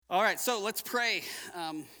All right, so let's pray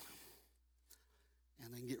and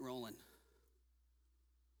then get rolling.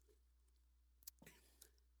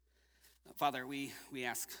 Father, we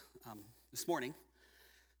ask this morning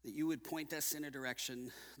that you would point us in a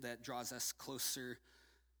direction that draws us closer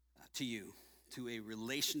to you, to a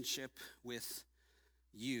relationship with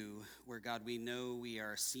you, where, God, we know we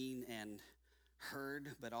are seen and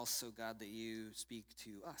heard, but also, God, that you speak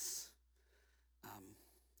to us.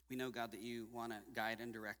 We know, God, that you want to guide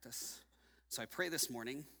and direct us. So I pray this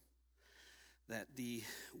morning that the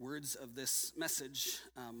words of this message,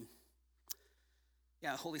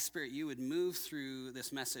 Holy Spirit, you would move through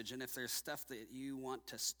this message. And if there's stuff that you want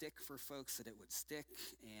to stick for folks, that it would stick.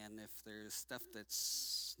 And if there's stuff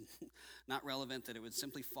that's not relevant, that it would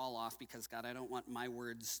simply fall off. Because, God, I don't want my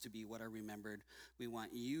words to be what are remembered. We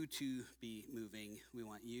want you to be moving. We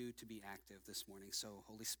want you to be active this morning. So,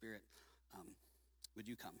 Holy Spirit, would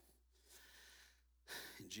you come?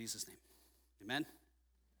 In Jesus' name, amen.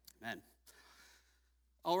 Amen.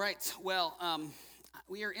 All right, well,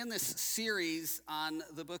 we are in this series on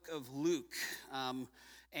the book of Luke.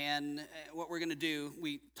 And what we're going to do,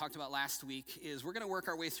 we talked about last week, is we're going to work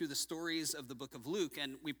our way through the stories of the book of Luke.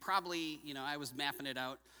 And we probably, I was mapping it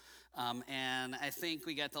out. And I think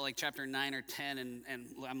we got to like chapter 9 or 10, and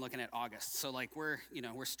I'm looking at August. So like we're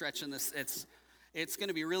stretching this. It's going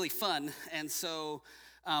to be really fun. And so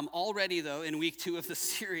already, though, in week 2 of the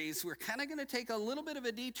series, we're kind of going to take a little bit of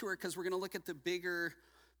a detour because we're going to look at the bigger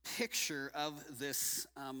picture of this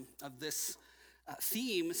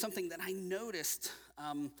theme, something that I noticed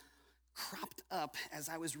cropped up as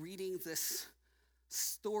I was reading this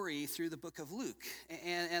story through the book of Luke.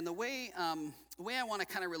 And the way I want to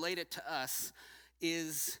kind of relate it to us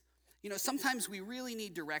is, sometimes we really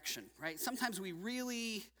need direction, right? Sometimes we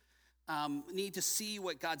really need to see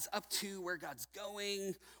what God's up to, where God's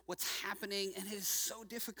going, what's happening, and it is so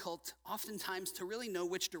difficult oftentimes to really know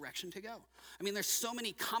which direction to go. I mean, there's so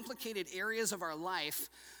many complicated areas of our life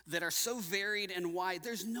that are so varied and wide.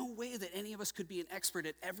 There's no way that any of us could be an expert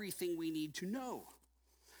at everything we need to know.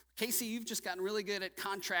 Casey, you've just gotten really good at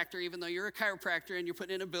contractor, even though you're a chiropractor and you're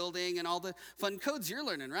putting in a building and all the fun codes you're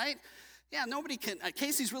learning, right? Yeah, nobody can.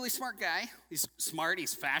 Casey's a really smart guy. He's smart,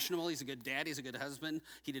 he's fashionable, he's a good dad, he's a good husband.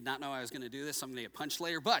 He did not know I was going to do this, so I'm going to get punched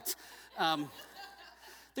later. But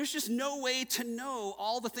there's just no way to know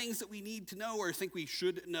all the things that we need to know or think we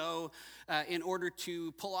should know in order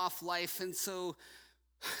to pull off life. And so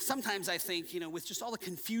sometimes I think, with just all the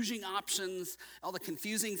confusing options, all the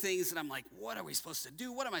confusing things, and I'm like, what are we supposed to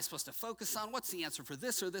do? What am I supposed to focus on? What's the answer for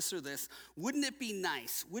this or this or this? Wouldn't it be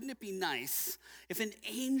nice if an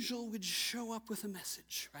angel would show up with a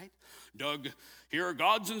message, right? Doug, here are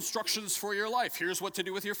God's instructions for your life. Here's what to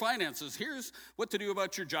do with your finances. Here's what to do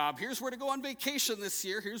about your job. Here's where to go on vacation this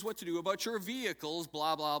year. Here's what to do about your vehicles,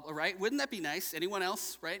 blah, blah, blah, right? Wouldn't that be nice? Anyone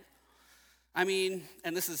else, right? I mean,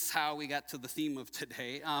 and this is how we got to the theme of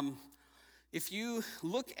today. If you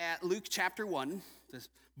look at Luke chapter 1, this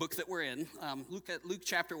book that we're in, look at Luke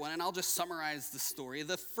chapter 1, and I'll just summarize the story.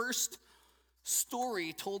 The first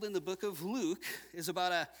story told in the book of Luke is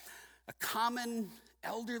about a common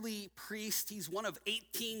elderly priest. He's one of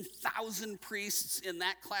 18,000 priests in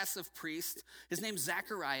that class of priests. His name's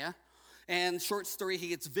Zechariah. And short story, he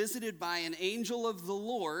gets visited by an angel of the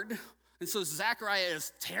Lord. And so Zechariah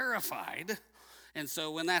is terrified. And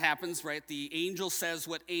so when that happens, right, the angel says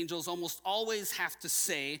what angels almost always have to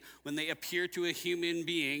say when they appear to a human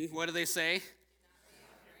being. What do they say?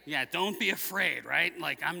 Yeah, don't be afraid, right?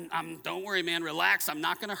 Like, don't worry, man, relax. I'm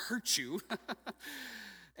not going to hurt you.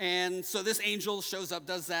 And so this angel shows up,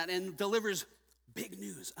 does that, and delivers big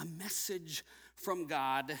news, a message from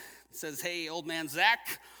God. It says, hey, old man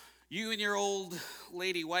Zach, you and your old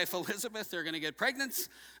lady wife Elizabeth are going to get pregnant.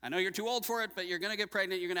 I know you're too old for it, but you're going to get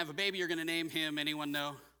pregnant. You're going to have a baby. You're going to name him. Anyone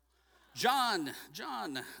know? John.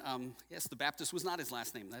 Yes, the Baptist was not his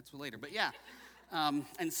last name. That's later, but yeah.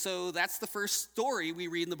 And so that's the first story we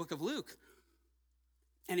read in the book of Luke.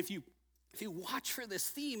 And if you watch for this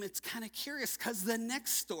theme, it's kind of curious because the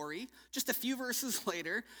next story, just a few verses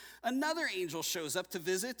later, another angel shows up to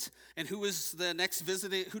visit. And who was the next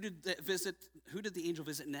visitor? Who did the angel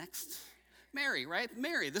visit next? Mary, right?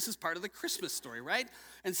 Mary, this is part of the Christmas story, right?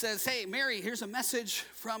 And says, hey, Mary, here's a message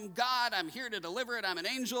from God. I'm here to deliver it. I'm an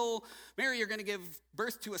angel. Mary, you're going to give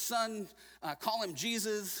birth to a son. Call him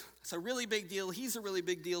Jesus. It's a really big deal. He's a really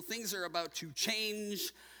big deal. Things are about to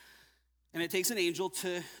change. And it takes an angel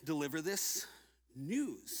to deliver this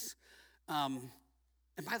news. And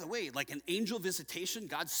by the way, like an angel visitation,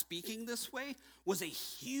 God speaking this way, was a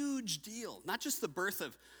huge deal. Not just the birth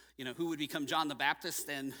of who would become John the Baptist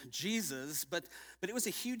and Jesus. But it was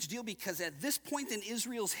a huge deal because at this point in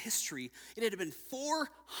Israel's history, it had been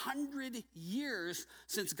 400 years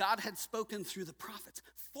since God had spoken through the prophets.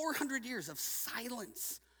 400 years of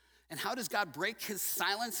silence. And how does God break his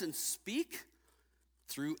silence and speak?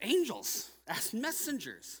 Through angels as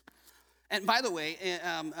messengers. And by the way,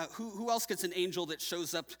 who else gets an angel that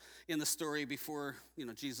shows up in the story before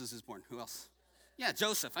Jesus is born? Who else? Yeah,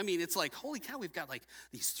 Joseph. I mean, it's like, holy cow, we've got like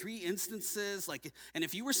these 3 instances. And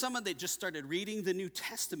if you were someone that just started reading the New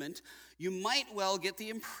Testament, you might well get the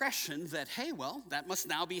impression that, hey, well, that must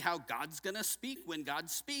now be how God's going to speak. When God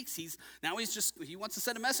speaks, he wants to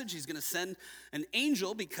send a message. He's going to send an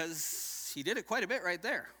angel because he did it quite a bit right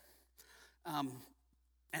there.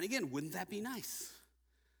 And again, wouldn't that be nice?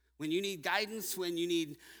 When you need guidance, when you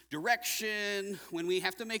need direction, when we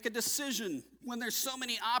have to make a decision, when there's so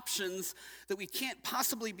many options that we can't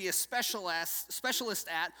possibly be a specialist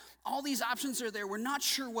at, all these options are there. We're not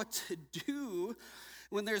sure what to do.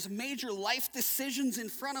 When there's major life decisions in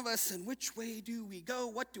front of us, and which way do we go?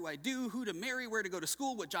 What do I do? Who to marry? Where to go to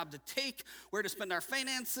school? What job to take? Where to spend our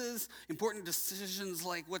finances? Important decisions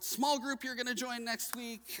like what small group you're going to join next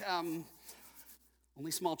week.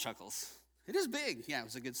 Only small chuckles. It is big. Yeah, it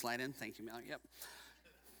was a good slide in. Thank you, Mallory. Yep.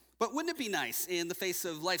 But wouldn't it be nice in the face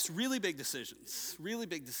of life's really big decisions,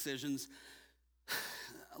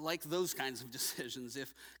 like those kinds of decisions,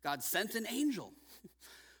 if God sent an angel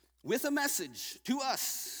with a message to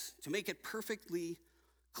us to make it perfectly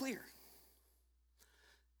clear?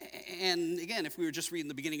 And again, if we were just reading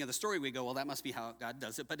the beginning of the story, we go, well, that must be how God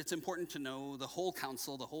does it. But it's important to know the whole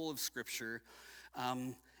counsel, the whole of Scripture,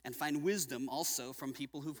 and find wisdom also from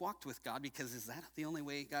people who've walked with God, because is that the only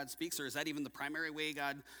way God speaks, or is that even the primary way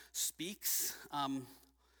God speaks? And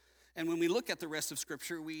when we look at the rest of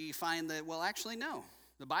Scripture, we find that, well, actually, no.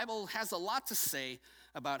 The Bible has a lot to say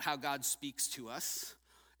about how God speaks to us.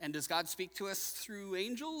 And does God speak to us through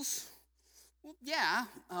angels? Well, yeah,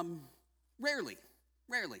 rarely.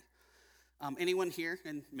 Anyone here,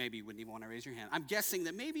 and maybe you wouldn't even want to raise your hand, I'm guessing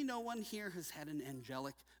that maybe no one here has had an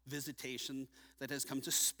angelic visitation that has come to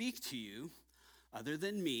speak to you other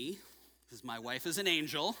than me, because my wife is an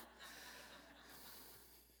angel.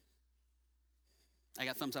 I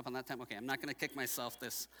got thumbs up on that time? Okay, I'm not going to kick myself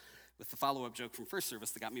with the follow-up joke from first service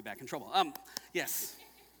that got me back in trouble. Yes.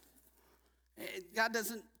 God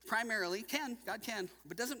can,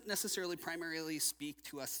 but doesn't necessarily primarily speak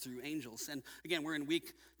to us through angels. And again, we're in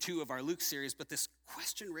week 2 of our Luke series, but this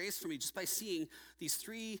question raised for me just by seeing these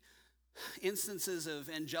 3 instances of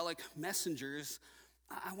angelic messengers,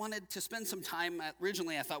 I wanted to spend some time.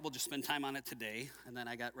 Originally, I thought we'll just spend time on it today, and then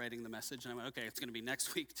I got writing the message, and I went, okay, it's going to be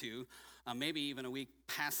next week too, maybe even a week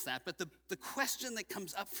past that. But the question that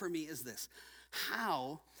comes up for me is this: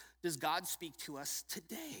 how does God speak to us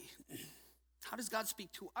today? How does God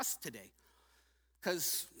speak to us today?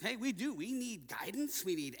 Because, hey, we need guidance,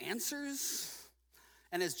 we need answers.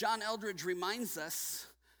 And as John Eldredge reminds us,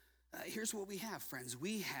 here's what we have, friends.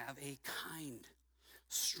 We have a kind,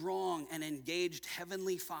 strong, and engaged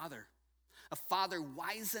Heavenly Father, a Father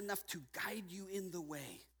wise enough to guide you in the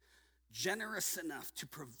way, generous enough to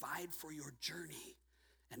provide for your journey,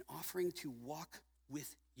 and offering to walk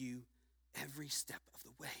with you every step of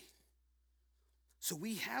the way. So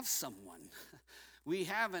we have someone, we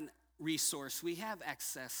have a resource, we have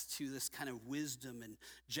access to this kind of wisdom and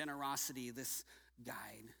generosity, this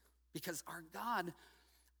guide, because our God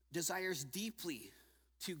desires deeply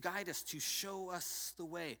to guide us, to show us the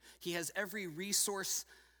way. He has every resource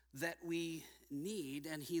that we need,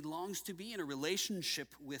 and he longs to be in a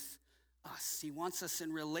relationship with us. He wants us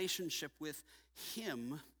in relationship with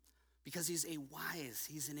him because he's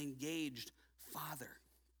an engaged Father.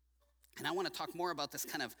 And I want to talk more about this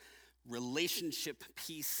kind of relationship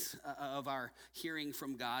piece of our hearing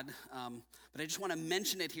from God. But I just want to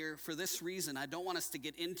mention it here for this reason. I don't want us to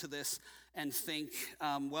get into this and think,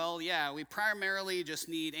 we primarily just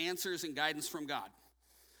need answers and guidance from God.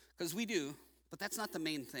 Because we do, but that's not the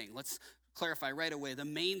main thing. Let's clarify right away. The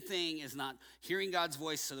main thing is not hearing God's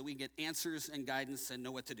voice so that we get answers and guidance and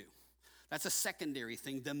know what to do. That's a secondary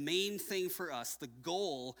thing. The main thing for us, the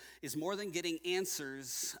goal, is more than getting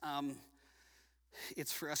answers.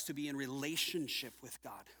 It's for us to be in relationship with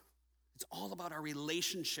God. It's all about our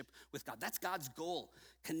relationship with God. That's God's goal.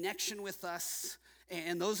 Connection with us.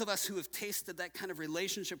 And those of us who have tasted that kind of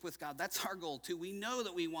relationship with God, that's our goal too. We know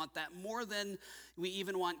that we want that more than we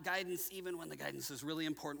even want guidance, even when the guidance is really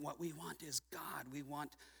important. What we want is God. We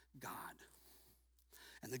want God.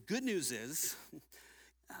 And the good news is,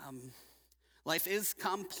 life is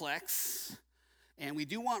complex, and we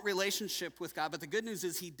do want relationship with God, but the good news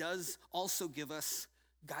is he does also give us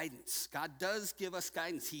guidance. God does give us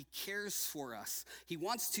guidance. He cares for us. He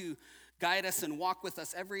wants to guide us and walk with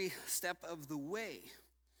us every step of the way,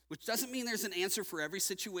 which doesn't mean there's an answer for every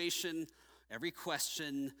situation, every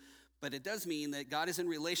question, but it does mean that God is in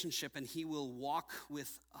relationship and he will walk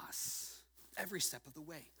with us every step of the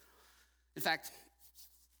way. In fact,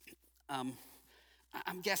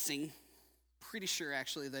 I'm guessing, pretty sure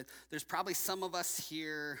actually, that there's probably some of us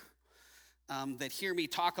here that hear me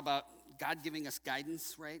talk about God giving us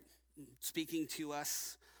guidance, right? Speaking to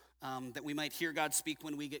us, that we might hear God speak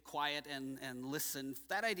when we get quiet and listen.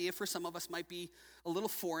 That idea for some of us might be a little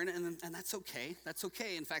foreign, and that's okay. That's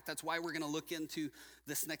okay. In fact, that's why we're going to look into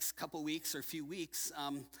this next couple weeks or few weeks,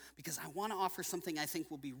 because I want to offer something I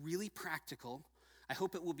think will be really practical. I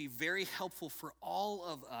hope it will be very helpful for all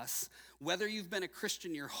of us, whether you've been a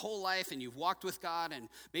Christian your whole life and you've walked with God and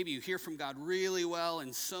maybe you hear from God really well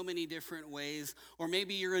in so many different ways, or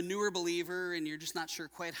maybe you're a newer believer and you're just not sure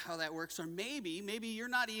quite how that works, or maybe you're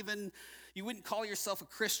not even, you wouldn't call yourself a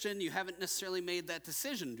Christian, you haven't necessarily made that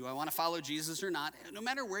decision. Do I want to follow Jesus or not? No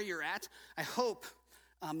matter where you're at, I hope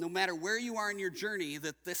no matter where you are in your journey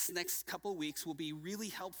that this next couple weeks will be really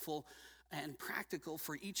helpful and practical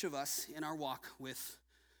for each of us in our walk with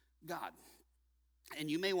God. And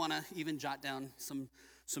you may want to even jot down some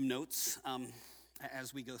notes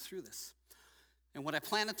as we go through this. And what I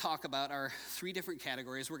plan to talk about are three different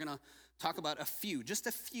categories. We're going to talk about just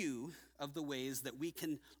a few of the ways that we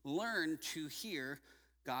can learn to hear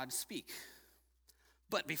God speak.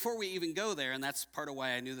 But before we even go there, and that's part of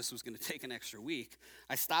why I knew this was going to take an extra week,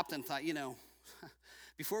 I stopped and thought,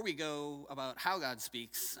 before we go about how God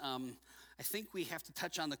speaks, I think we have to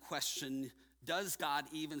touch on the question, does God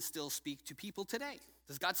even still speak to people today?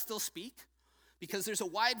 Does God still speak? Because there's a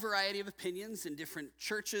wide variety of opinions in different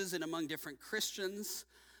churches and among different Christians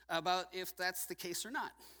about if that's the case or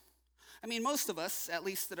not. I mean, most of us, at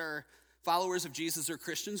least that are followers of Jesus or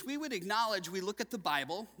Christians, we would acknowledge, we look at the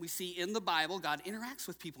Bible, we see in the Bible, God interacts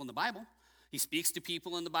with people in the Bible. He speaks to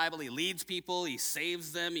people in the Bible, he leads people, he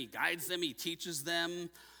saves them, he guides them, he teaches them.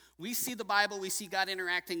 We see the Bible, we see God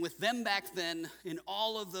interacting with them back then in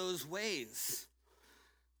all of those ways.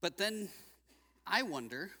 But then I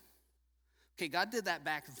wonder, okay, God did that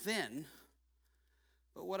back then,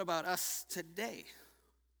 but what about us today?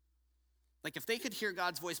 Like if they could hear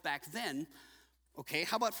God's voice back then, okay,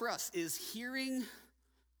 how about for us? Is hearing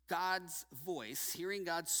God's voice, hearing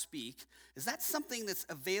God speak, is that something that's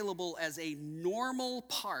available as a normal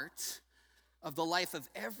part of the life of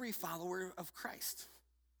every follower of Christ?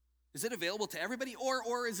 Is it available to everybody,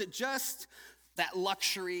 or is it just that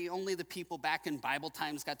luxury, only the people back in Bible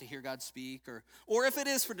times got to hear God speak? Or if it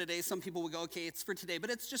is for today, some people would go, okay, it's for today, but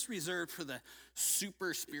it's just reserved for the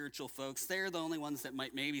super spiritual folks. They're the only ones that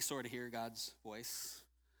might maybe sort of hear God's voice.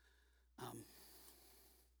 I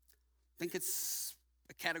think it's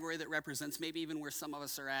a category that represents maybe even where some of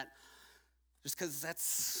us are at, just because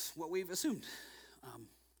that's what we've assumed.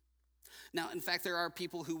 Now, in fact, there are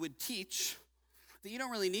people who would teach that you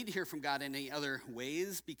don't really need to hear from God in any other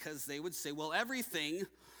ways, because they would say, well, everything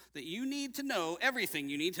that you need to know, everything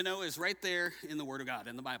you need to know is right there in the Word of God,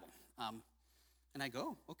 in the Bible. And I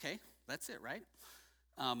go, okay, that's it, right?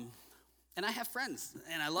 And I have friends,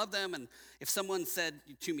 and I love them, and if someone said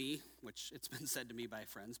to me, which it's been said to me by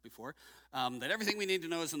friends before, that everything we need to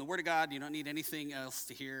know is in the Word of God, you don't need anything else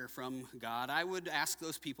to hear from God, I would ask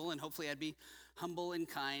those people, and hopefully I'd be humble and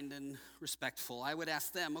kind and respectful. I would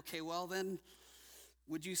ask them, okay, well then,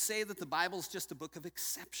 would you say that the Bible's just a book of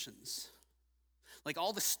exceptions? Like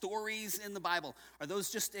all the stories in the Bible, are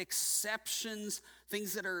those just exceptions,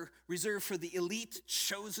 things that are reserved for the elite,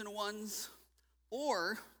 chosen ones?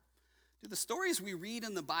 Or do the stories we read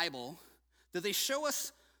in the Bible, do they show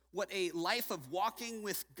us what a life of walking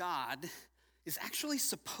with God is actually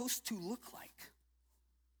supposed to look like?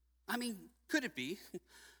 I mean, could it be,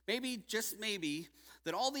 maybe, just maybe,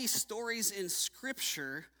 that all these stories in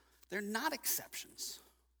Scripture, they're not exceptions?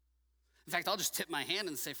 In fact, I'll just tip my hand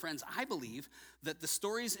and say, friends, I believe that the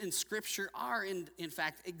stories in Scripture are, in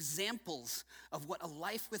fact, examples of what a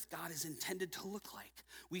life with God is intended to look like.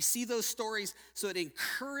 We see those stories, so it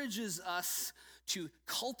encourages us to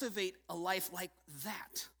cultivate a life like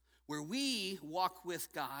that, where we walk with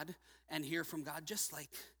God and hear from God just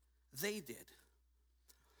like they did.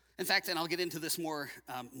 In fact, and I'll get into this more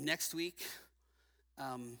next week,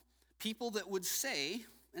 people that would say,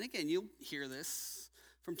 and again, you'll hear this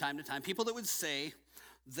from time to time, people that would say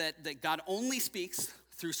that God only speaks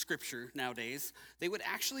through Scripture nowadays, they would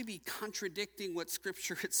actually be contradicting what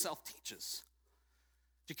Scripture itself teaches.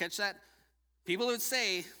 Did you catch that? People who would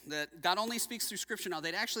say that God only speaks through Scripture now,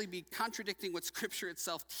 they'd actually be contradicting what Scripture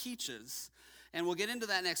itself teaches. And we'll get into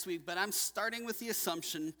that next week, but I'm starting with the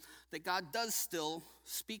assumption that God does still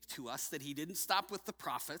speak to us, that he didn't stop with the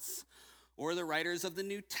prophets or the writers of the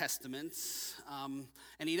New Testament.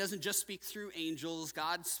 And he doesn't just speak through angels.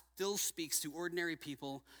 God still speaks to ordinary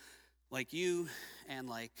people like you and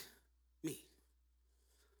like me.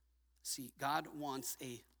 See, God wants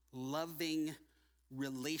a loving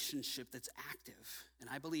relationship that's active, and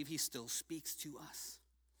I believe he still speaks to us.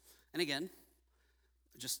 And again,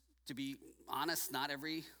 just to be honest, not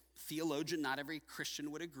every theologian, not every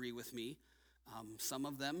Christian would agree with me. Some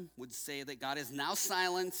of them would say that God is now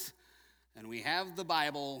silent, and we have the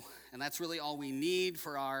Bible, and that's really all we need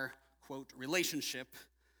for our, quote, relationship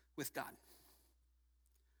with God.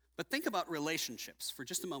 But think about relationships for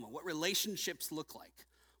just a moment, what relationships look like.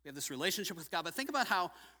 We have this relationship with God, but think about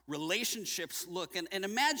how relationships look. And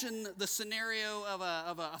imagine the scenario of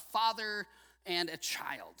a father and a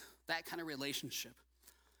child, that kind of relationship.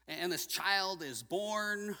 And this child is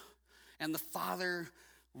born, and the father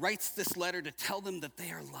writes this letter to tell them that they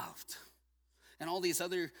are loved, and all these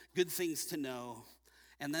other good things to know.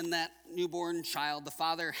 And then that newborn child, the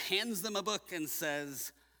father hands them a book and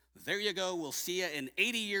says, there you go, we'll see you in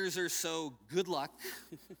 80 years or so, good luck.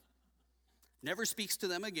 Never speaks to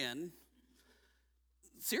them again.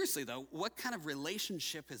 Seriously though, what kind of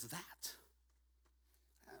relationship is that?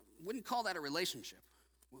 Wouldn't call that a relationship.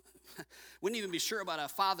 Wouldn't even be sure about a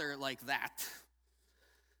father like that.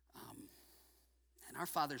 And our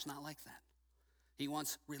Father's not like that. He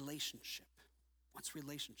wants relationship.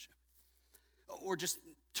 Or just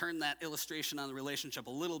turn that illustration on the relationship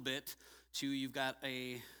a little bit to you've got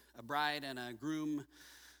a bride and a groom.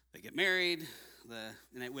 They get married.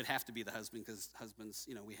 And it would have to be the husband, because husbands,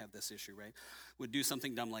 we have this issue, right? Would do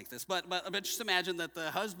something dumb like this. But just imagine that the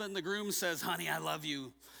husband, the groom says, honey, I love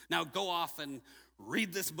you. Now go off and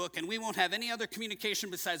read this book, and we won't have any other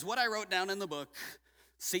communication besides what I wrote down in the book.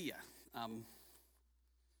 See ya.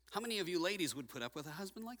 How many of you ladies would put up with a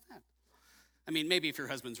husband like that? I mean, maybe if your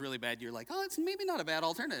husband's really bad, you're like, oh, it's maybe not a bad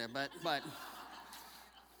alternative, but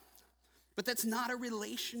that's not a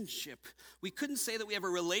relationship. We couldn't say that we have a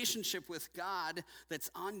relationship with God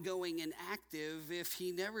that's ongoing and active if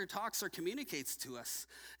he never talks or communicates to us.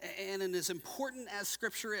 And as important as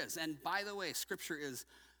Scripture is, and by the way, Scripture is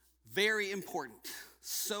very important,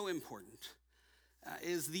 so important,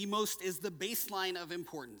 is the baseline of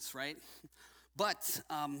importance, right? But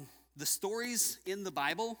the stories in the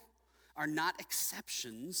Bible are not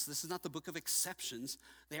exceptions. This is not the book of exceptions.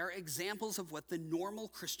 They are examples of what the normal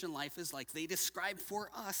Christian life is like. They describe for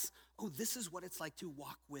us, this is what it's like to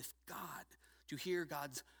walk with God, to hear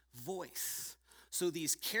God's voice. So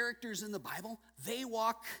these characters in the Bible, they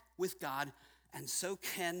walk with God, and so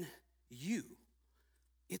can you.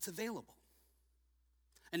 It's available.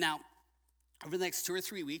 And now, over the next 2 or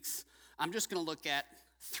 3 weeks, I'm just going to look at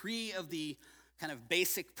 3 of the kind of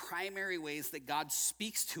basic primary ways that God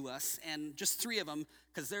speaks to us, and just 3 of them,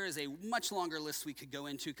 because there is a much longer list we could go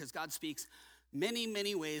into, because God speaks many,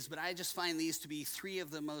 many ways, but I just find these to be 3 of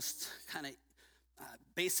the most kind of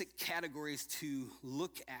basic categories to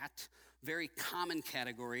look at, very common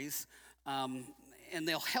categories, and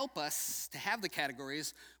they'll help us to have the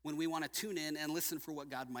categories when we want to tune in and listen for what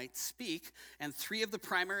God might speak. And 3 of the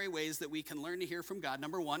primary ways that we can learn to hear from God: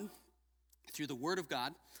 number 1, through the Word of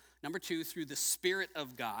God; number 2, through the Spirit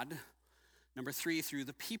of God; number 3, through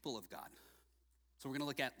the people of God. So we're going to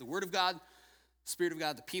look at the Word of God, Spirit of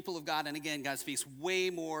God, the people of God. And again, God speaks way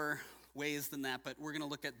more ways than that, but we're going to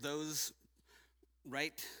look at those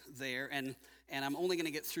right there. And I'm only going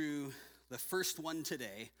to get through the first one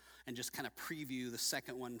today and just kind of preview the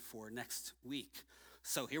second one for next week.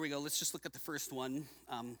 So here we go. Let's just look at the first one.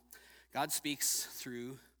 God speaks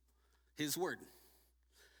through his Word.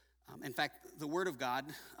 In fact, the Word of God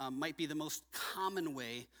might be the most common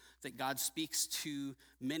way that God speaks to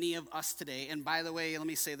many of us today. And by the way, let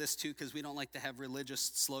me say this too, because we don't like to have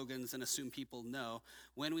religious slogans and assume people know.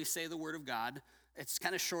 When we say the Word of God, it's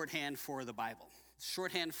kind of shorthand for the Bible.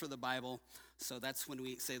 Shorthand for the Bible. So that's when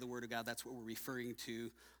we say the Word of God, that's what we're referring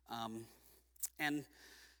to. And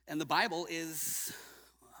the Bible is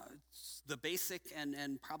the basic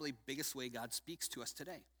and probably biggest way God speaks to us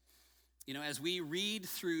today. As we read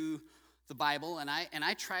through the Bible, and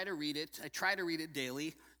I try to read it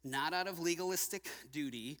daily, not out of legalistic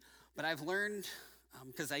duty, but I've learned,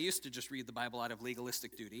 because I used to just read the Bible out of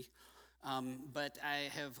legalistic duty, but I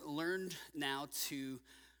have learned now to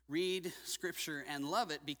read Scripture and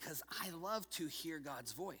love it because I love to hear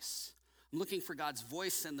God's voice. I'm looking for God's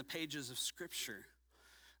voice in the pages of Scripture.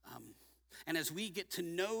 And as we get to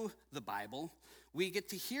know the Bible, we get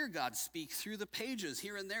to hear God speak through the pages.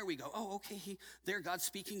 Here and there we go, oh, okay, there God's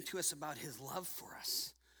speaking to us about his love for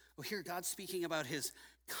us. Oh, here God's speaking about his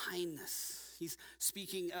kindness. He's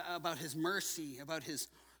speaking about his mercy, about his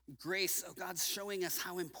grace. Oh, God's showing us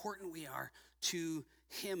how important we are to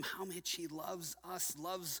him, how much he loves us,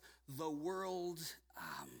 loves the world.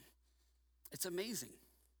 It's amazing.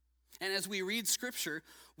 And as we read scripture,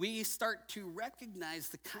 we start to recognize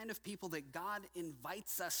the kind of people that God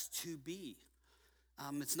invites us to be.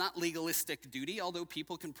 It's not legalistic duty, although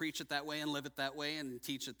people can preach it that way and live it that way and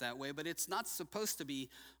teach it that way, but it's not supposed to be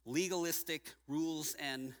legalistic rules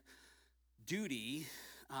and duty.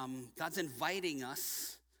 God's inviting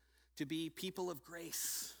us to be people of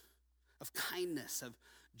grace, of kindness, of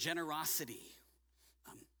generosity.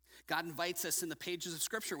 God invites us in the pages of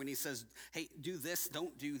Scripture when he says, hey, do this,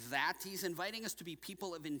 don't do that. He's inviting us to be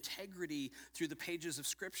people of integrity through the pages of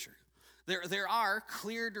Scripture. There are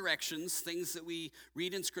clear directions, things that we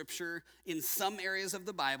read in Scripture in some areas of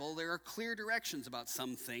the Bible. There are clear directions about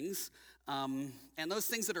some things. And those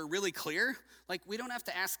things that are really clear, like we don't have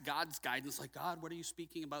to ask God's guidance, like, God, what are you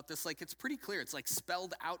speaking about this? Like, it's pretty clear. It's like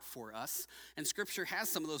spelled out for us. And Scripture has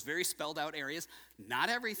some of those very spelled out areas. Not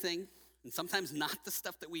everything. And sometimes not the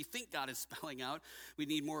stuff that we think God is spelling out. We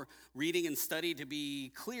need more reading and study to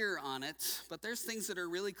be clear on it. But there's things that are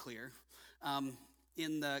really clear.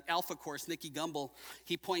 In the Alpha course, Nicky Gumbel,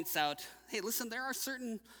 he points out, hey, listen, there are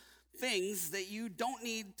certain things that you don't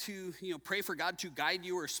need to pray for God to guide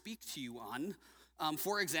you or speak to you on.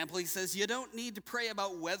 For example, he says, you don't need to pray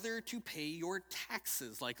about whether to pay your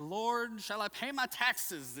taxes. Like, Lord, shall I pay my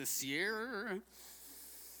taxes this year?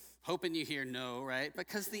 Hoping you hear no, right?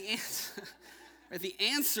 Because the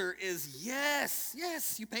answer is yes,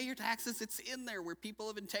 you pay your taxes. It's in there. We're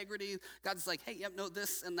people of integrity. God's like, hey, yep, no,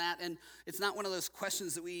 this and that. And it's not one of those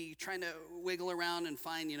questions that we trying to wiggle around and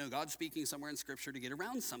find, God speaking somewhere in Scripture to get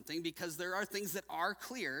around something, because there are things that are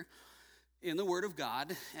clear in the Word of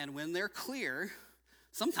God. And when they're clear,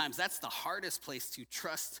 sometimes that's the hardest place to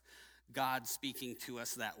trust God speaking to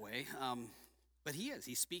us that way. But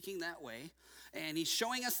he's speaking that way. And he's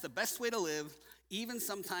showing us the best way to live. Even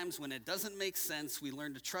sometimes when it doesn't make sense, we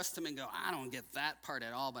learn to trust him and go, I don't get that part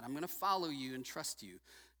at all, but I'm going to follow you and trust you,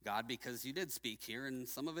 God, because you did speak here, and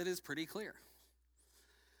some of it is pretty clear.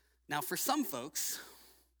 Now, for some folks,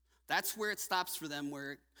 that's where it stops for them,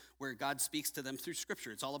 where God speaks to them through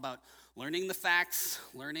Scripture. It's all about learning the facts,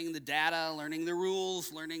 learning the data, learning the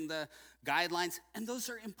rules, learning the guidelines, and those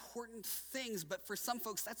are important things, but for some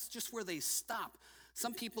folks, that's just where they stop.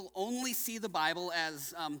 Some people only see the Bible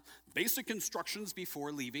as basic instructions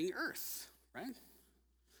before leaving Earth, right?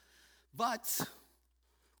 But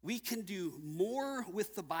we can do more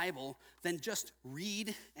with the Bible than just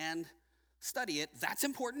read and study it. That's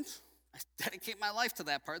important. I dedicate my life to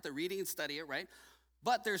that part, the reading and study it, right?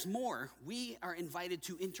 But there's more. We are invited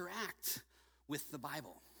to interact with the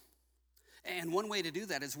Bible. And one way to do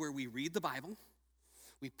that is where we read the Bible,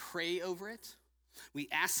 we pray over it, we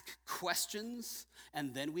ask questions,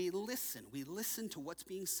 and then we listen. We listen to what's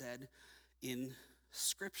being said in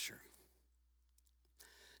Scripture.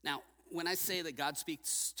 Now, when I say that God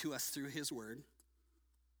speaks to us through his word,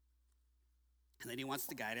 and that he wants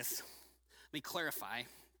to guide us, let me clarify.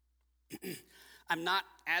 I'm not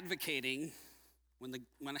advocating, when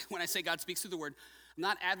I say God speaks through the word, I'm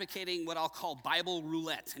not advocating what I'll call Bible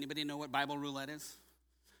roulette. Anybody know what Bible roulette is?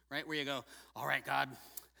 Right, where you go, all right, God,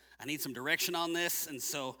 I need some direction on this, and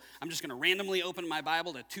so I'm just going to randomly open my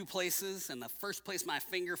Bible to two places, and the first place my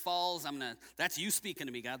finger falls, that's you speaking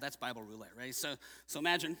to me, God. That's Bible roulette, right? So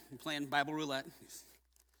imagine you're playing Bible roulette.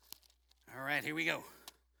 All right, here we go.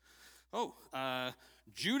 Oh,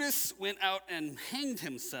 Judas went out and hanged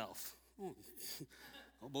himself.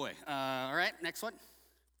 Oh boy. All right, next one.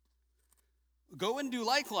 Go and do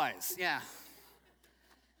likewise. Yeah.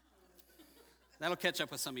 That'll catch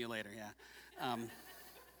up with some of you later, yeah.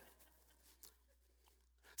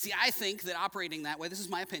 See, I think that operating that way, this is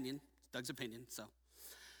my opinion, Doug's opinion, so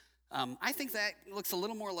I think that looks a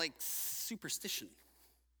little more like superstition.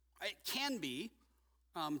 It can be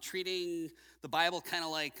treating the Bible kind of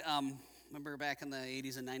like, remember back in the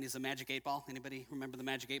 80s and 90s, the Magic 8 Ball? Anybody remember the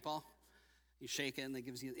Magic 8 Ball? You shake it and it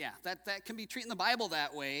gives you, that can be treating the Bible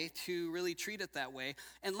that way, to really treat it that way.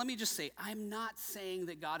 And let me just say, I'm not saying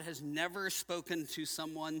that God has never spoken to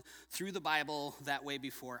someone through the Bible that way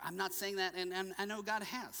before. I'm not saying that, and I know God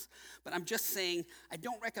has. But I'm just saying I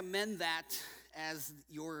don't recommend that as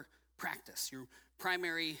your practice, your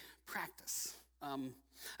primary practice.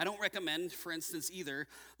 I don't recommend, for instance, either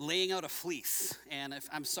laying out a fleece. And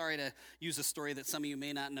I'm sorry to use a story that some of you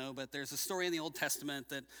may not know, but there's a story in the Old Testament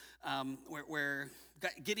that where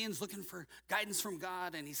Gideon's looking for guidance from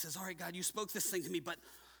God, and he says, all right, God, you spoke this thing to me, but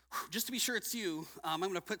just to be sure it's you, I'm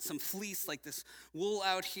going to put some fleece, like this wool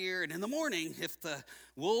out here, and in the morning, if the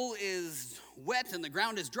wool is wet and the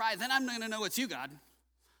ground is dry, then I'm going to know it's you, God.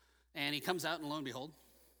 And he comes out, and lo and behold,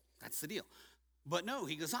 that's the deal. But no,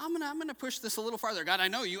 he goes, I'm gonna push this a little farther. God, I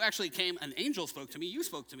know you actually came, an angel spoke to me, you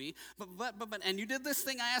spoke to me, but and you did this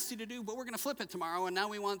thing I asked you to do, but we're gonna flip it tomorrow, and now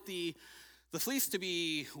we want the fleece to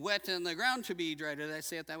be wet and the ground to be dry. Did I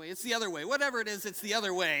say it that way? It's the other way. Whatever it is, it's the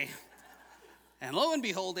other way. And lo and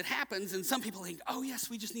behold, it happens, and some people think, oh yes,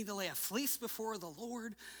 we just need to lay a fleece before the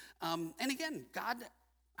Lord. And again,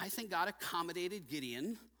 I think God accommodated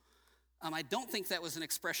Gideon. I don't think that was an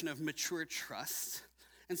expression of mature trust.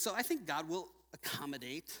 And so I think God will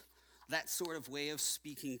accommodate that sort of way of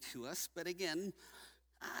speaking to us. But again,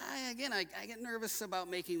 I get nervous about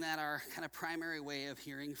making that our kind of primary way of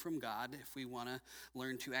hearing from God if we want to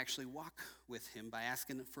learn to actually walk with him by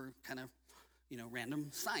asking for kind of, random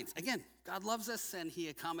signs. Again, God loves us and he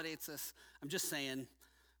accommodates us. I'm just saying,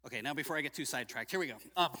 okay, now before I get too sidetracked, here we go.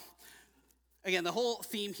 Again, the whole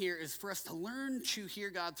theme here is for us to learn to hear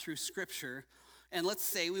God through Scripture. And let's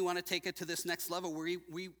say we want to take it to this next level where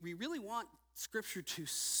we really want Scripture to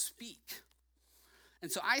speak.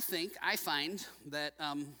 And so I find that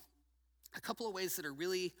a couple of ways that are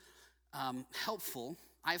really helpful,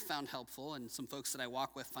 I've found helpful, and some folks that I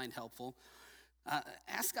walk with find helpful.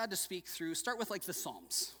 Ask God to speak through, start with like the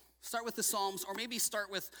Psalms. Start with the Psalms, or maybe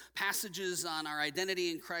start with passages on our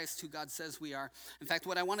identity in Christ, who God says we are. In fact,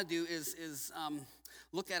 what I want to do is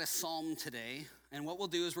look at a psalm today, and what we'll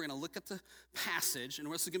do is we're going to look at the passage,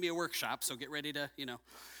 and this is going to be a workshop, so get ready to,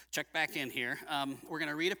 check back in here. We're going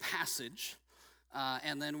to read a passage,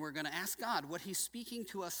 and then we're going to ask God what he's speaking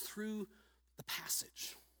to us through the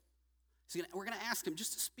passage. We're going to ask him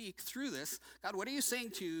just to speak through this. God, what are you saying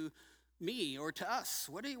to me or to us?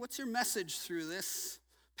 What's your message through this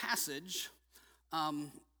passage?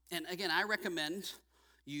 And again, I recommend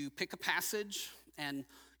you pick a passage and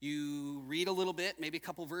you read a little bit, maybe a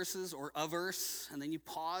couple verses or a verse, and then you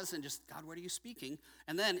pause and just, God, what are you speaking?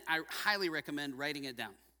 And then I highly recommend writing it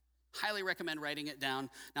down. Highly recommend writing it down.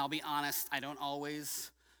 Now, I'll be honest, I don't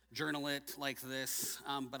always journal it like this,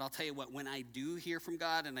 but I'll tell you what, when I do hear from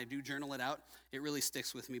God and I do journal it out, it really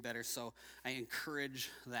sticks with me better, so I encourage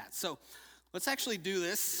that. So let's actually do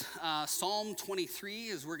this. Psalm 23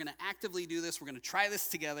 is we're going to actively do this. We're going to try this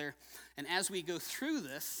together, and as we go through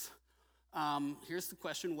this, here's the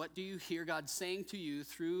question: what do you hear God saying to you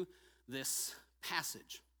through this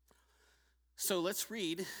passage? So let's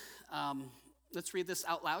read this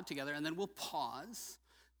out loud together, and then we'll pause,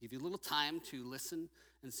 give you a little time to listen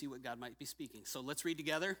and see what God might be speaking. So let's read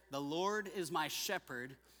together. The Lord is my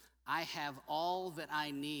shepherd. I have all that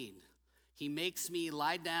I need. He makes me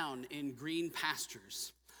lie down in green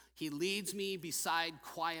pastures. He leads me beside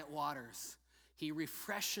quiet waters. He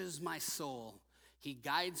refreshes my soul. He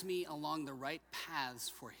guides me along the right paths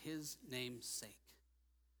for his name's sake.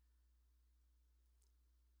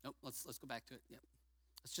 Nope, let's go back to it. Yep.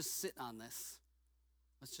 Let's just sit on this.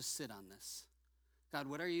 Let's just sit on this. God,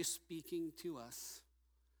 what are you speaking to us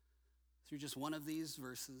through just one of these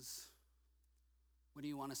verses? What do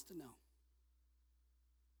you want us to know?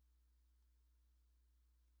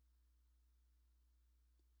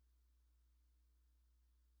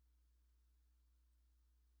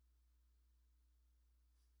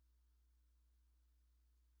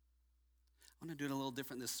 I want to do it a little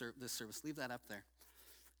different this service. Leave that up there.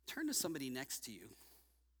 Turn to somebody next to you.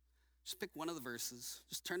 Just pick one of the verses.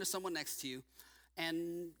 Just turn to someone next to you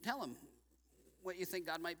and tell them what you think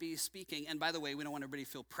God might be speaking. And by the way, we don't want everybody to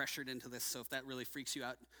feel pressured into this, so if that really freaks you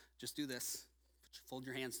out, just do this. Fold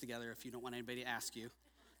your hands together if you don't want anybody to ask you.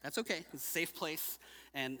 That's okay. It's a safe place,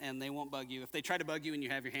 and they won't bug you. If they try to bug you and you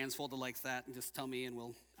have your hands folded like that, just tell me and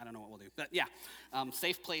I don't know what we'll do. But yeah,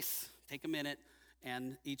 safe place. Take a minute.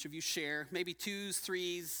 And each of you share, maybe 2s,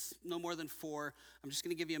 3s, no more than 4. I'm just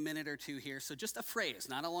going to give you a minute or two here. So just a phrase,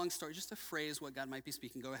 not a long story, just a phrase what God might be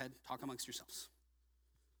speaking. Go ahead, talk amongst yourselves.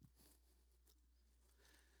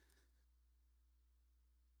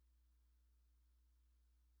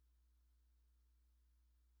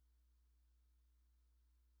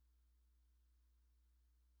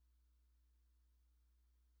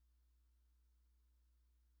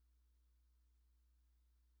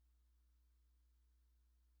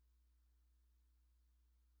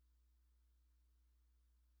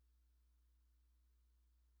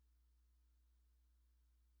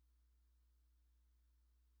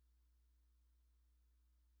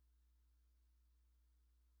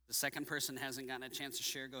 The second person hasn't gotten a chance to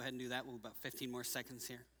share. Go ahead and do that. We'll have about 15 more seconds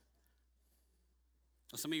here.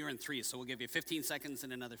 Well, some of you are in 3, so we'll give you 15 seconds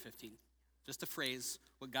and another 15. Just a phrase,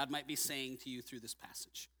 what God might be saying to you through this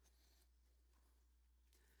passage.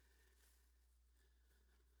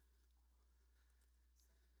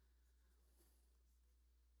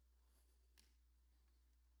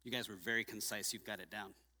 You guys were very concise. You've got it down.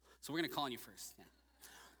 So we're going to call on you first. Yeah.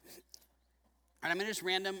 All right, I'm going to just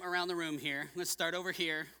random around the room here. Let's start over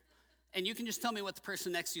here. And you can just tell me what the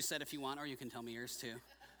person next to you said if you want, or you can tell me yours too.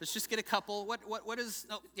 Let's just get a couple. What is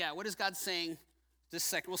God saying this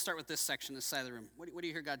section? We'll start with this section, this side of the room. What do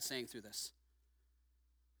you hear God saying through this?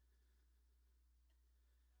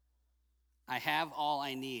 I have all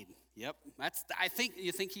I need. Yep.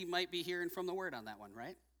 You think he might be hearing from the word on that one,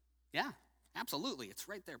 right? Yeah, absolutely. It's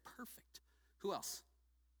right there. Perfect. Who else?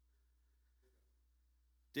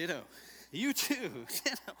 Ditto. You too.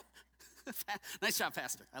 Ditto. Nice job,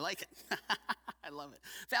 Pastor. I like it. I love it.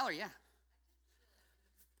 Valerie, yeah.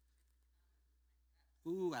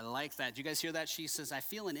 Ooh, I like that. Did you guys hear that? She says, I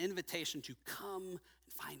feel an invitation to come and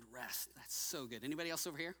find rest. That's so good. Anybody else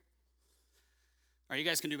over here? All right, you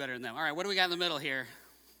guys can do better than them. All right, what do we got in the middle here?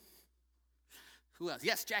 Who else?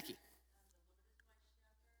 Yes, Jackie.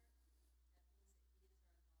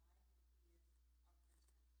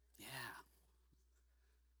 Yeah.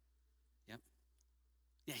 Yep.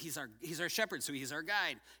 Yeah, he's our shepherd, so he's our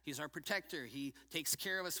guide. He's our protector. He takes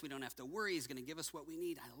care of us. We don't have to worry. He's going to give us what we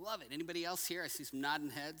need. I love it. Anybody else here? I see some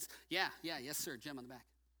nodding heads. Yeah, yes, sir. Jim on the back.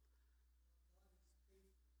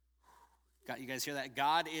 You guys hear that?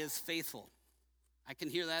 God is faithful. I can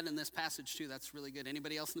hear that in this passage too. That's really good.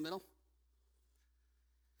 Anybody else in the middle?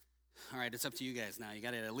 All right, it's up to you guys now. You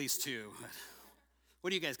got it at least 2. What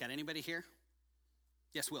do you guys got? Anybody here?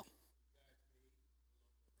 Yes, Will.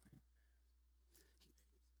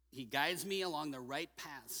 He guides me along the right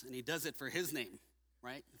paths, and he does it for his name,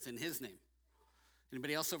 right? It's in his name.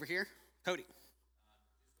 Anybody else over here? Cody.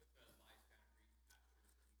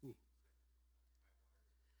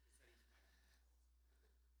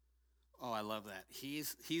 Oh, I love that.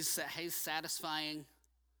 He's satisfying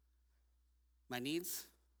my needs,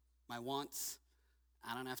 my wants.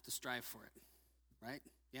 I don't have to strive for it, right?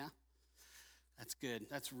 Yeah? That's good.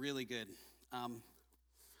 That's really good.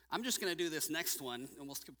 I'm just going to do this next one, and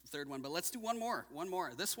we'll skip the third one, but let's do one more.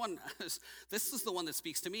 This is the one that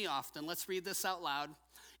speaks to me often. Let's read this out loud.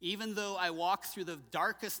 Even though I walk through the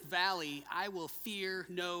darkest valley, I will fear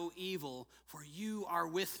no evil, for you are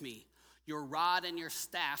with me. Your rod and your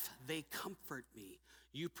staff, they comfort me.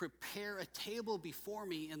 You prepare a table before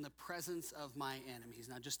me in the presence of my enemies.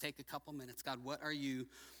 Now just take a couple minutes. God, what are you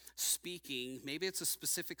speaking? Maybe it's a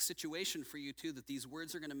specific situation for you too that these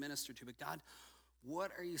words are going to minister to. But God,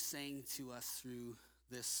 what are you saying to us through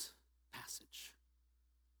this passage?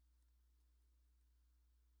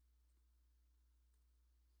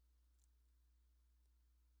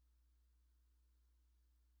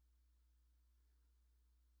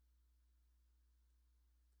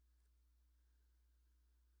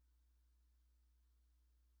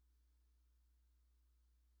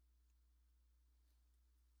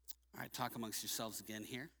 All right, talk amongst yourselves again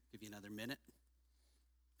here. Give you another minute.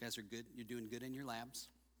 You guys are good. You're doing good in your labs.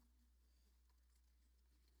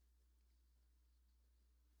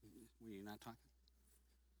 Were you not talking?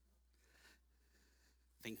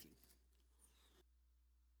 Thinking.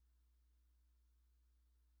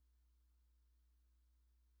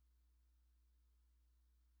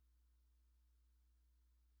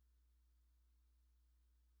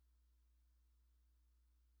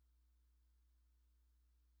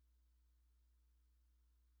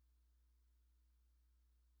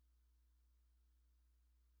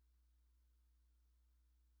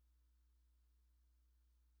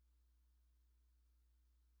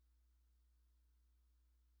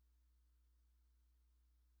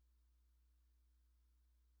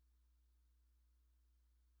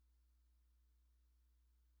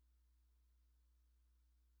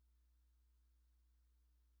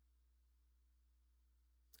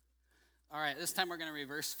 All right, this time we're going to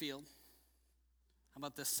reverse field. How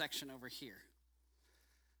about this section over here?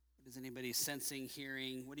 What is anybody sensing,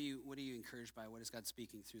 hearing? What are you encouraged by? What is God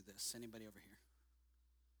speaking through this? Anybody over here?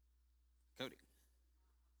 Cody.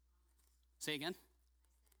 Say again.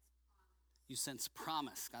 You sense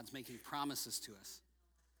promise. God's making promises to us.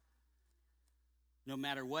 No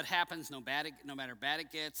matter what happens, no matter bad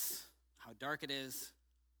it gets, how dark it is,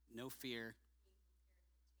 no fear.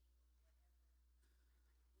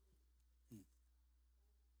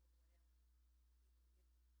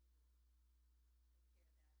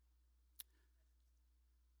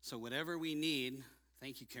 So whatever we need,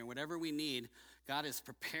 Thank you, Karen. Whatever we need, God is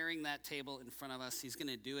preparing that table in front of us. He's going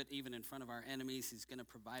to do it even in front of our enemies. He's going to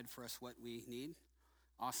provide for us what we need.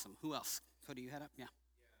 Awesome. Who else? Cody, you head up? Yeah.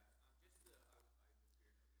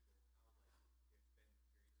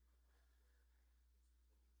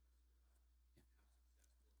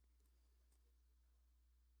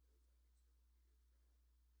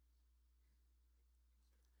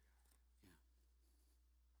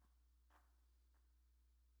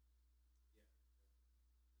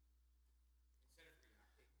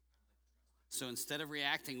 So instead of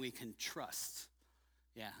reacting, we can trust.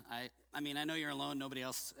 Yeah, I mean, I know you're alone. Nobody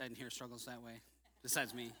else in here struggles that way,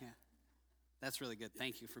 besides me. Yeah, that's really good.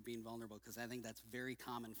 Thank you for being vulnerable, because I think that's very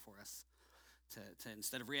common for us to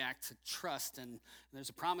instead of react, to trust. And there's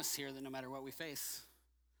a promise here that no matter what we face,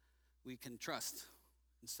 we can trust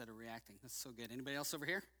instead of reacting. That's so good. Anybody else over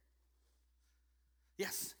here?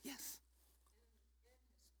 Yes, yes.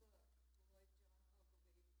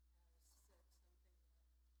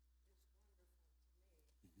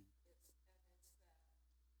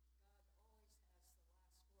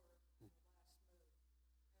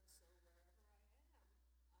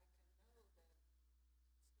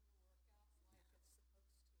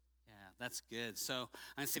 Yeah, that's good. So I'm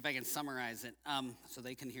going to see if I can summarize it so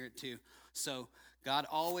they can hear it too. So God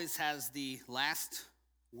always has the last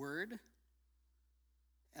word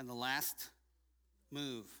and the last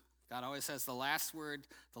move. God always has the last word,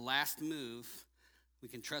 the last move. We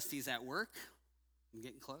can trust He's at work. I'm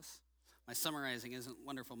getting close. My summarizing isn't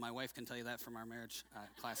wonderful. My wife can tell you that from our marriage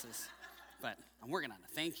classes. But I'm working on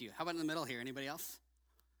it. Thank you. How about in the middle here? Anybody else?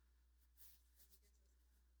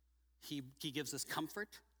 He gives us comfort.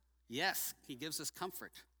 Yes, He gives us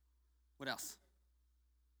comfort. What else?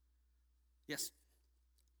 Yes.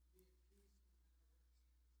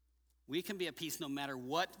 We can be at peace no matter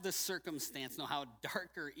what the circumstance, no how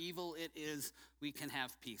dark or evil it is, we can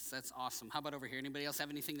have peace. That's awesome. How about over here? Anybody else have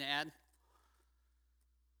anything to add?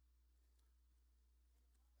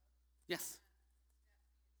 Yes.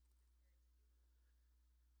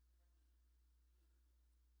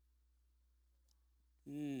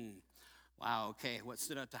 Wow, okay. What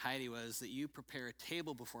stood out to Heidi was that you prepare a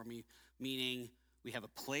table before me, meaning we have a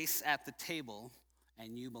place at the table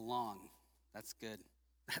and you belong. That's good.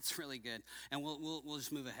 That's really good. And we'll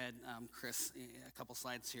just move ahead, Chris, a couple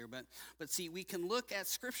slides here. But see, we can look at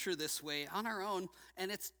Scripture this way on our own,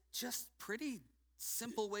 and it's just pretty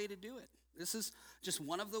simple way to do it. This is just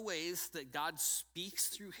one of the ways that God speaks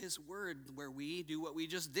through His Word, where we do what we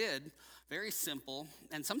just did. Very simple.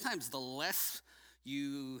 And sometimes the less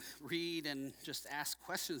you read and just ask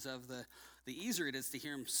questions of, the easier it is to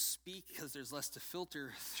hear Him speak, because there's less to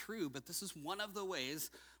filter through. But this is one of the ways,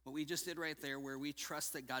 what we just did right there, where we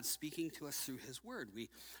trust that God's speaking to us through His Word. We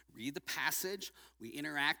read the passage, we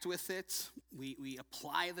interact with it, we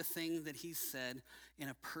apply the thing that He said in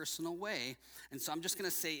a personal way. And so I'm just going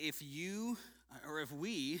to say, if you, or if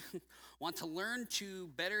we, want to learn to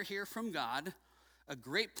better hear from God, a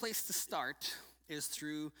great place to start is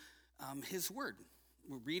through His Word.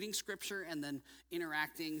 We're reading Scripture and then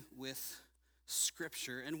interacting with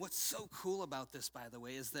Scripture. And what's so cool about this, by the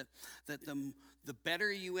way, is that the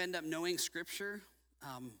better you end up knowing Scripture,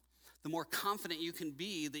 the more confident you can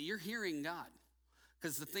be that you're hearing God.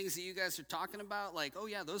 Because the things that you guys are talking about, like, oh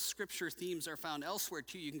yeah, those Scripture themes are found elsewhere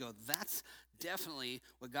too. You can go, that's definitely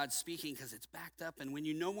what God's speaking, because it's backed up. And when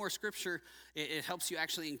you know more Scripture, it helps you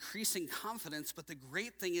actually increase in confidence. But the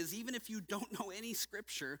great thing is, even if you don't know any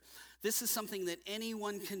Scripture, this is something that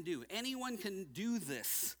anyone can do. Anyone can do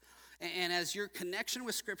this. And as your connection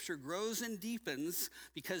with Scripture grows and deepens,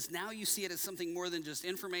 because now you see it as something more than just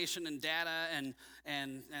information and data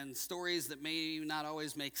and stories that may not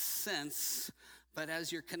always make sense, but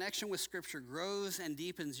as your connection with Scripture grows and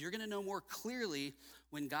deepens, you're going to know more clearly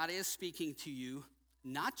when God is speaking to you,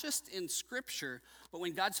 not just in Scripture, but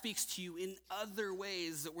when God speaks to you in other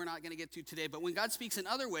ways that we're not going to get to today. But when God speaks in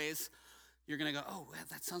other ways, you're going to go, oh,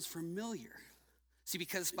 that sounds familiar. See,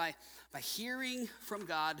 because by hearing from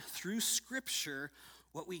God through Scripture,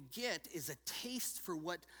 what we get is a taste for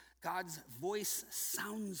what God's voice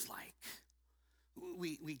sounds like.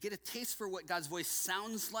 We get a taste for what God's voice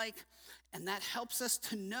sounds like, and that helps us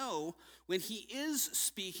to know when He is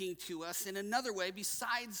speaking to us in another way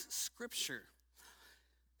besides Scripture.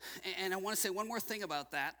 And I want to say one more thing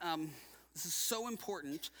about that. This is so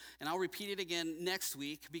important, and I'll repeat it again next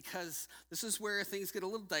week, because this is where things get a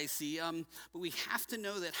little dicey. But we have to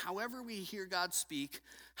know that however we hear God speak,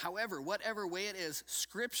 whatever way it is,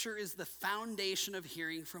 Scripture is the foundation of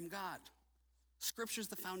hearing from God. Scripture is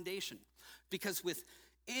the foundation. Because with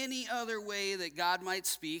any other way that God might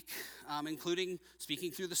speak, including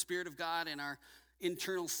speaking through the Spirit of God in our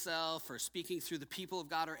internal self or speaking through the people of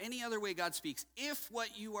God or any other way God speaks, if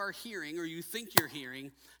what you are hearing or you think you're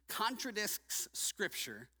hearing contradicts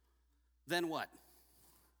Scripture, then what?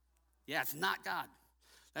 Yeah, it's not God.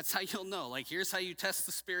 That's how you'll know. Like, here's how you test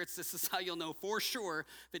the spirits. This is how you'll know for sure.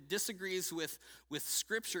 If it disagrees with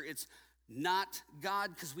Scripture, it's not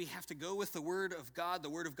God, because we have to go with the Word of God. The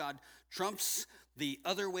Word of God trumps the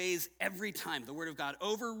other ways every time. The Word of God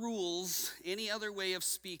overrules any other way of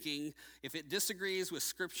speaking. If it disagrees with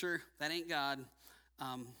Scripture, that ain't God.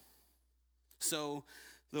 So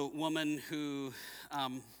the woman who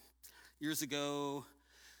years ago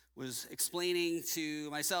was explaining to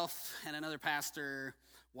myself and another pastor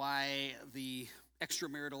why the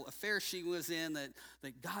extramarital affair she was in,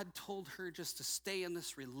 that God told her just to stay in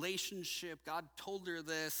this relationship. God told her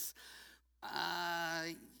this.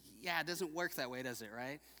 Yeah, it doesn't work that way, does it,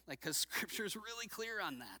 right? Like, because Scripture's really clear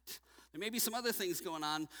on that. There may be some other things going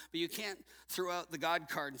on, but you can't throw out the God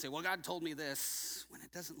card and say, well, God told me this, when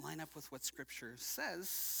it doesn't line up with what Scripture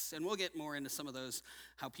says. And we'll get more into some of those,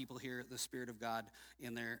 how people hear the Spirit of God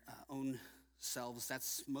in their own selves.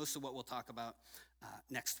 That's most of what we'll talk about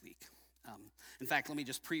next week. In fact, let me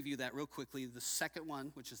just preview that real quickly. The second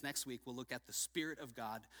one, which is next week, we'll look at the Spirit of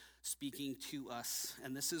God speaking to us.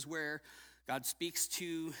 And this is where God speaks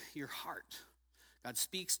to your heart. God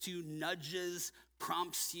speaks to nudges,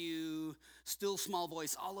 prompts you, still small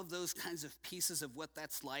voice, all of those kinds of pieces of what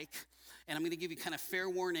that's like. And I'm going to give you kind of fair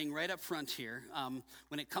warning right up front here.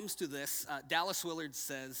 When it comes to this, Dallas Willard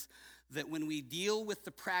says that when we deal with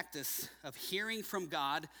the practice of hearing from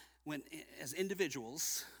God as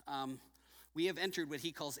individuals, we have entered what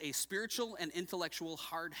he calls a spiritual and intellectual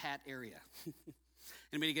hard hat area.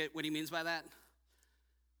 Anybody get what he means by that?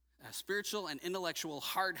 A spiritual and intellectual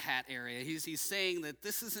hard hat area. He's saying that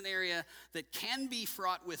this is an area that can be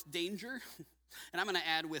fraught with danger. And I'm going to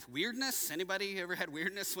add with weirdness. Anybody ever had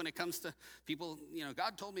weirdness when it comes to people,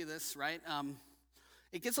 God told me this, right?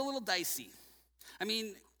 It gets a little dicey. I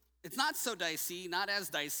mean, it's not so dicey, not as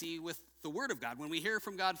dicey with the Word of God. When we hear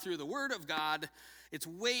from God through the Word of God, it's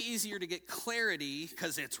way easier to get clarity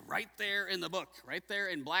because it's right there in the book, right there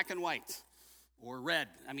in black and white or red.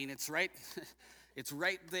 I mean, it's right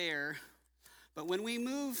there. But when we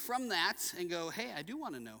move from that and go, hey, I do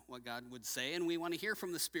want to know what God would say, and we want to hear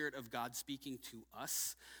from the Spirit of God speaking to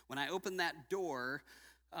us, when I open that door,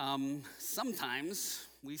 sometimes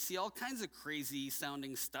we see all kinds of crazy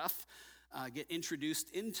sounding stuff get introduced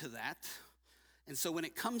into that. And so when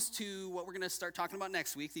it comes to what we're going to start talking about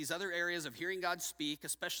next week, these other areas of hearing God speak,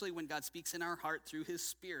 especially when God speaks in our heart through his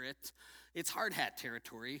Spirit, it's hard hat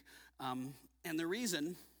territory. And the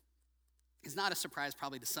reason is not a surprise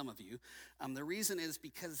probably to some of you. The reason is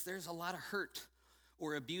because there's a lot of hurt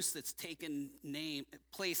or abuse that's taken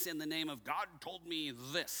place in the name of God told me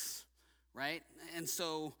this, right? And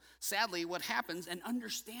so sadly what happens, and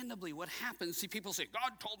understandably what happens, see, people say,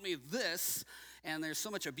 God told me this, and there's so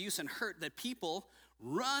much abuse and hurt that people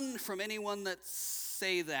run from anyone that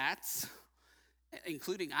say that,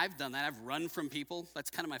 including I've done that. I've run from people. That's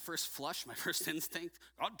kind of my first flush, my first instinct.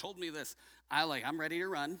 God told me this. I'm ready to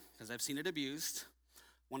run because I've seen it abused.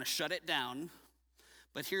 Want to shut it down.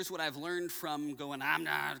 But here's what I've learned from going, I'm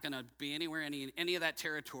not going to be anywhere, any of that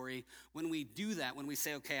territory. When we do that, when we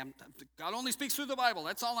say, okay, God only speaks through the Bible.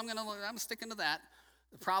 That's all I'm sticking to that.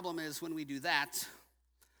 The problem is when we do that,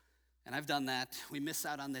 and I've done that, we miss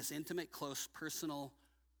out on this intimate, close, personal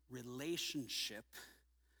relationship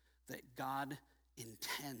that God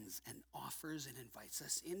intends and offers and invites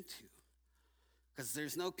us into. Because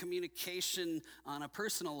there's no communication on a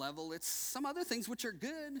personal level. It's some other things which are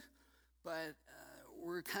good, but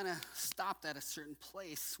we're kind of stopped at a certain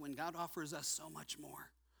place when God offers us so much more.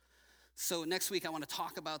 So next week I want to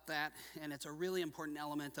talk about that, and it's a really important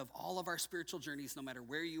element of all of our spiritual journeys, no matter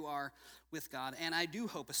where you are with God. And I do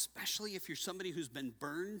hope, especially if you're somebody who's been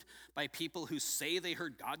burned by people who say they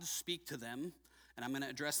heard God speak to them, and I'm going to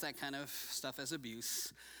address that kind of stuff as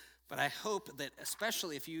abuse, but I hope that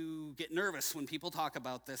especially if you get nervous when people talk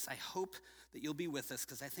about this, I hope that you'll be with us,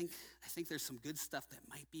 because I think there's some good stuff that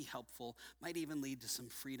might be helpful, might even lead to some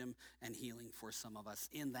freedom and healing for some of us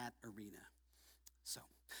in that arena. So,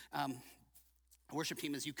 worship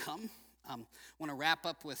team, as you come, I want to wrap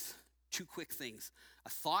up with two quick things, a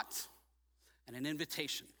thought and an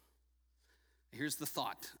invitation. Here's the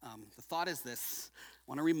thought. The thought is this. I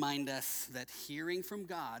want to remind us that hearing from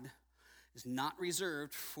God is not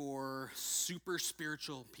reserved for super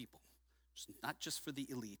spiritual people. It's not just for the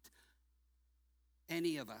elite.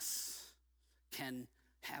 Any of us can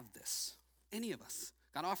have this. Any of us.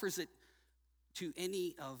 God offers it to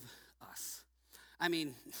any of us. I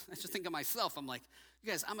mean, I just think of myself. I'm like,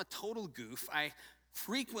 you guys, I'm a total goof. I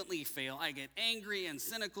frequently fail. I get angry and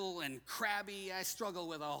cynical and crabby. I struggle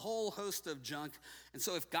with a whole host of junk. And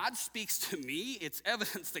so if God speaks to me, it's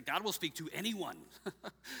evidence that God will speak to anyone.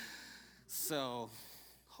 So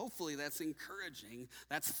hopefully that's encouraging.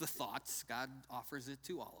 That's the thoughts. God offers it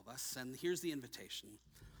to all of us. And here's the invitation.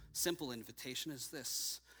 Simple invitation is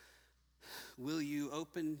this. Will you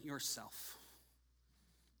open yourself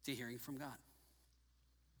to hearing from God?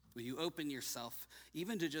 Will you open yourself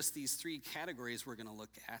even to just these three categories we're going to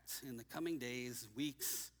look at in the coming days,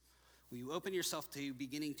 weeks? Will you open yourself to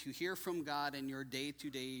beginning to hear from God in your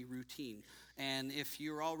day-to-day routine? And if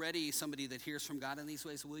you're already somebody that hears from God in these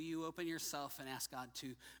ways, will you open yourself and ask God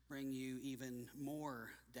to bring you even more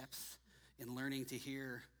depth in learning to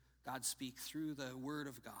hear God speak through the Word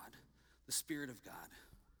of God, the Spirit of God,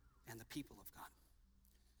 and the people of God?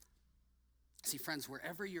 See, friends,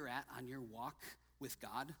 wherever you're at on your walk with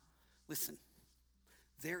God, listen,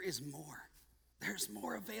 there is more. There's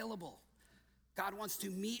more available. God wants to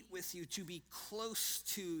meet with you, to be close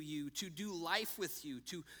to you, to do life with you,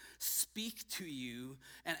 to speak to you.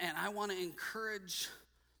 And I want to encourage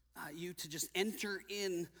you to just enter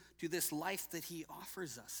into this life that he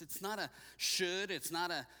offers us. It's not a should, it's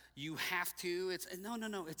not a you have to. It's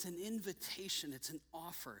no. It's an invitation, it's an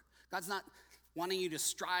offer. God's not wanting you to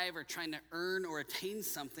strive or trying to earn or attain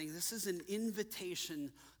something. This is an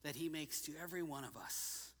invitation that he makes to every one of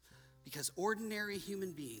us. Because ordinary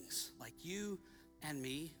human beings like you and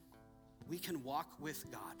me, we can walk with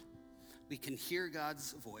God. We can hear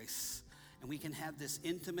God's voice, and we can have this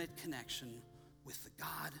intimate connection with the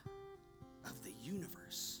God of the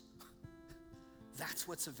universe. That's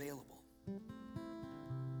what's available.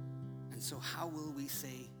 And so how will we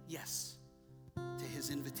say yes to his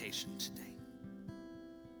invitation today?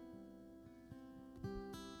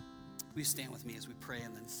 Will you stand with me as we pray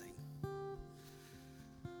and then sing?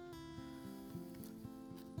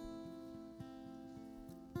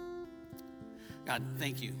 God,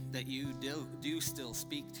 thank you that you do still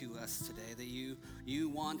speak to us today, that you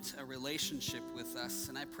want a relationship with us.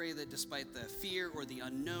 And I pray that despite the fear or the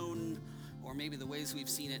unknown, or maybe the ways we've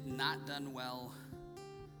seen it not done well,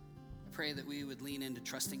 I pray that we would lean into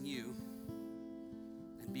trusting you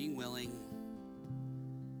and being willing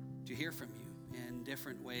to hear from you in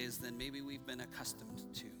different ways than maybe we've been accustomed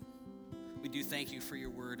to. We do thank you for your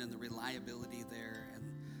word and the reliability there and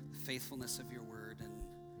the faithfulness of your word. And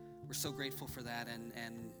we're so grateful for that.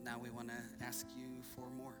 And now we want to ask you for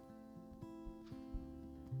more.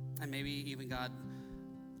 And maybe even, God,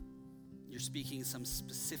 you're speaking some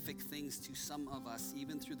specific things to some of us,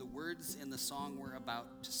 even through the words in the song we're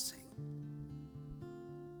about to sing.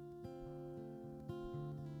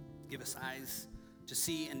 Give us eyes to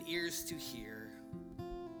see and ears to hear.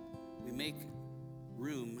 We make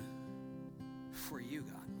room for you,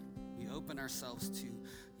 God. We open ourselves to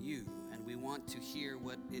you, and we want to hear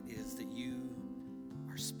what it is that you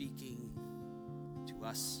are speaking to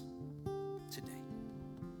us today.